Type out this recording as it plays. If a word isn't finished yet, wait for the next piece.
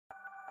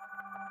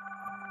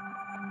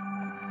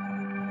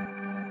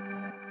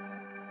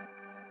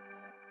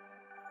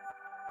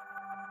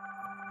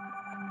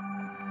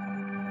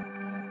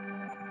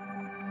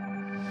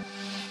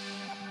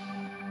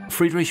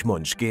Friedrich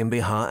Münch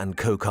GmbH &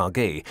 Co.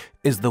 KG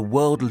is the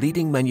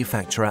world-leading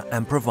manufacturer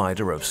and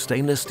provider of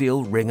stainless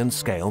steel ring and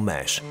scale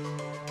mesh.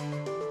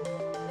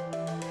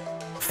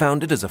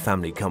 Founded as a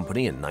family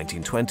company in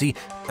 1920,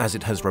 as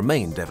it has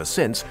remained ever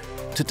since,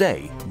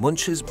 today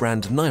Münch's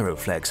brand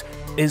Niroflex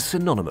is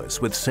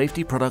synonymous with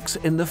safety products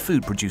in the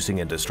food-producing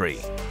industry.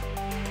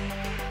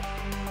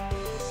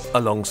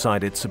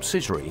 Alongside its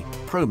subsidiary,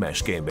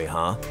 ProMesh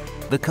GmbH,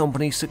 the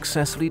company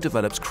successfully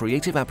develops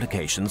creative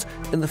applications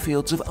in the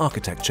fields of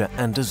architecture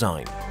and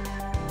design.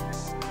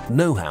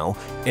 Know-how,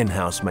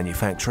 in-house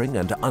manufacturing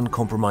and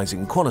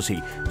uncompromising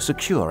quality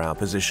secure our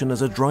position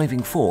as a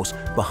driving force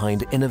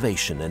behind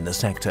innovation in the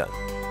sector.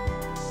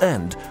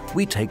 And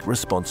we take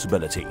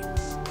responsibility.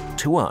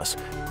 To us,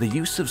 the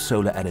use of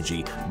solar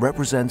energy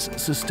represents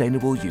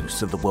sustainable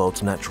use of the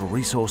world's natural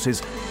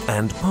resources,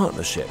 and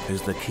partnership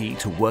is the key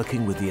to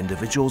working with the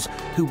individuals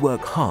who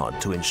work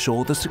hard to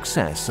ensure the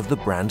success of the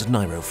brand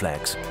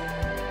Niroflex.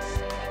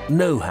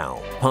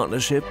 Know-how,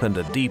 partnership and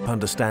a deep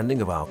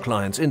understanding of our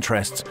clients'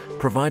 interests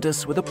provide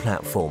us with a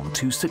platform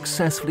to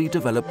successfully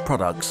develop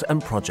products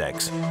and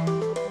projects.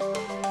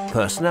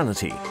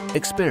 Personality,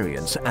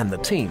 experience and the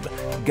team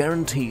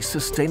guarantee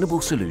sustainable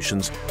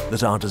solutions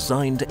that are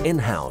designed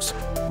in-house,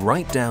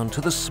 right down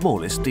to the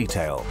smallest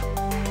detail.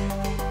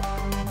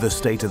 The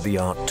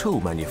state-of-the-art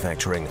tool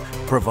manufacturing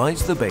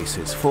provides the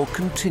basis for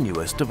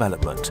continuous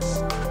development.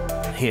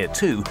 Here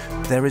too,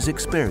 there is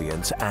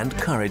experience and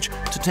courage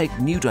to take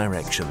new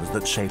directions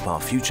that shape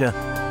our future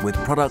with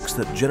products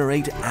that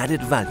generate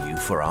added value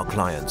for our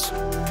clients.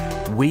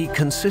 We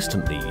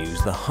consistently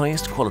use the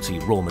highest quality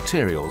raw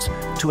materials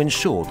to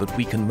ensure that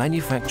we can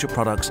manufacture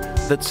products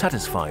that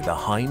satisfy the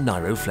high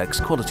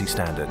Niroflex quality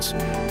standards.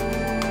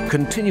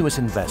 Continuous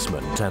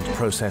investment and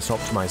process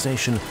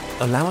optimization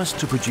allow us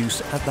to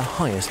produce at the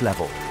highest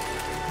level.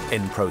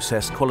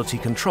 In-process quality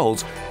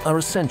controls are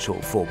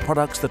essential for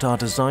products that are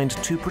designed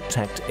to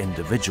protect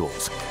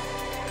individuals.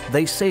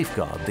 They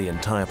safeguard the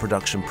entire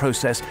production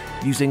process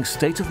using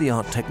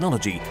state-of-the-art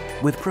technology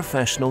with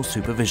professional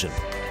supervision.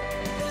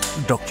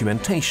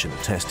 Documentation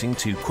testing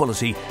to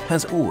quality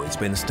has always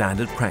been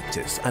standard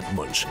practice at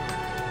Münch.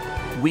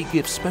 We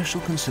give special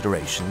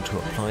consideration to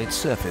applied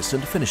surface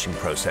and finishing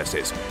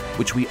processes,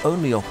 which we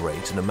only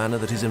operate in a manner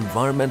that is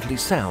environmentally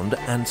sound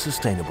and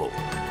sustainable.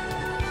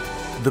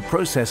 The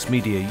process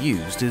media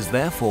used is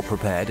therefore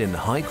prepared in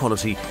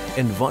high-quality,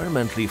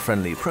 environmentally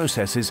friendly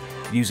processes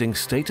using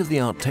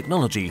state-of-the-art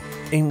technology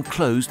in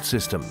closed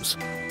systems.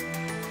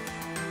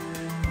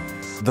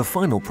 The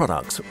final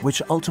products,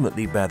 which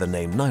ultimately bear the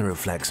name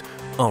Niroflex,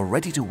 are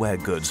ready-to-wear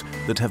goods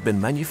that have been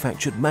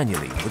manufactured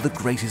manually with the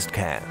greatest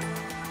care.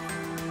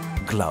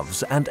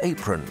 Gloves and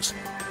aprons,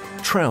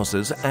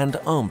 trousers and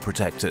arm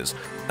protectors,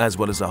 as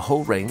well as a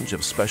whole range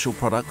of special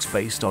products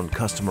based on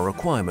customer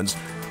requirements,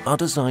 are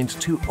designed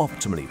to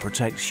optimally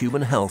protect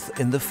human health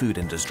in the food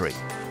industry.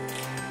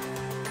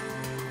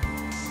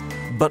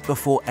 But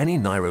before any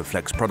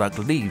Niroflex product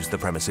leaves the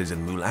premises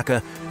in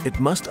Mühlacker, it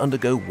must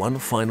undergo one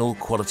final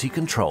quality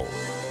control.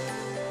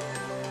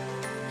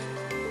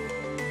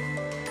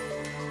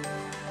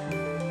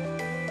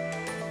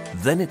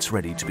 Then it's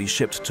ready to be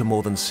shipped to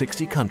more than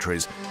 60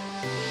 countries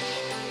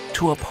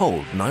to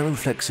uphold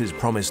Niroflex's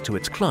promise to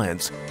its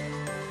clients: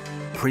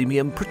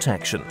 premium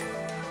protection.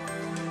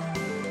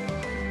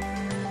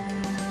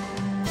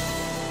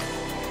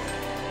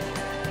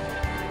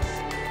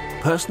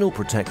 Personal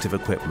protective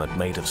equipment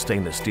made of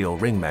stainless steel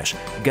ring mesh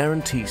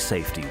guarantees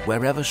safety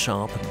wherever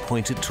sharp and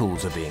pointed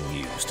tools are being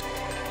used.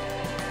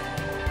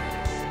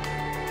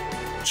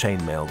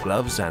 Chainmail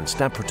gloves and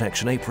stab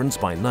protection aprons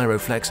by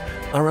Niroflex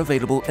are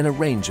available in a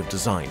range of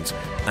designs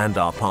and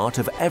are part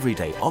of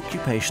everyday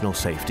occupational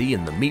safety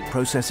in the meat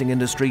processing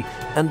industry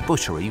and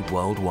butchery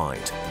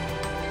worldwide.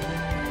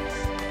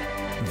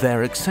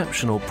 Their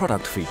exceptional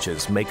product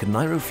features make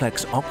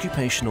Niroflex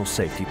occupational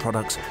safety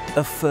products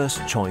a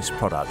first-choice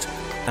product,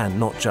 and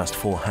not just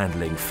for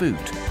handling food.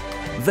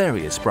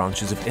 Various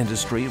branches of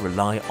industry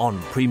rely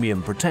on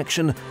premium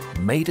protection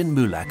made in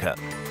Mühlacker.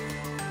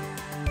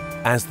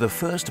 As the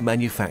first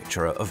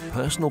manufacturer of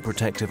personal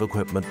protective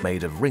equipment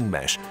made of ring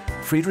mesh,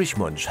 Friedrich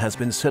Münch has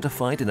been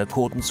certified in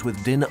accordance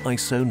with DIN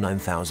ISO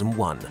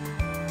 9001.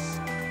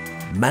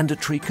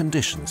 Mandatory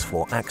conditions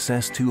for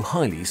access to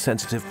highly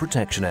sensitive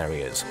protection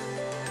areas.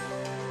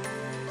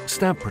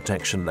 Stab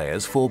protection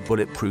layers for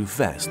bulletproof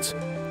vests,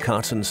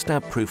 cut and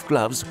stab-proof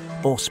gloves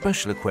or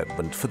special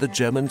equipment for the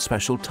German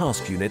Special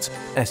Task Units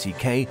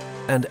SEK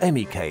and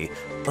MEK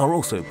are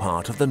also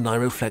part of the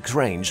Niroflex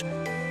range.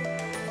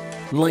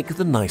 Like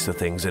the nicer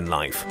things in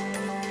life,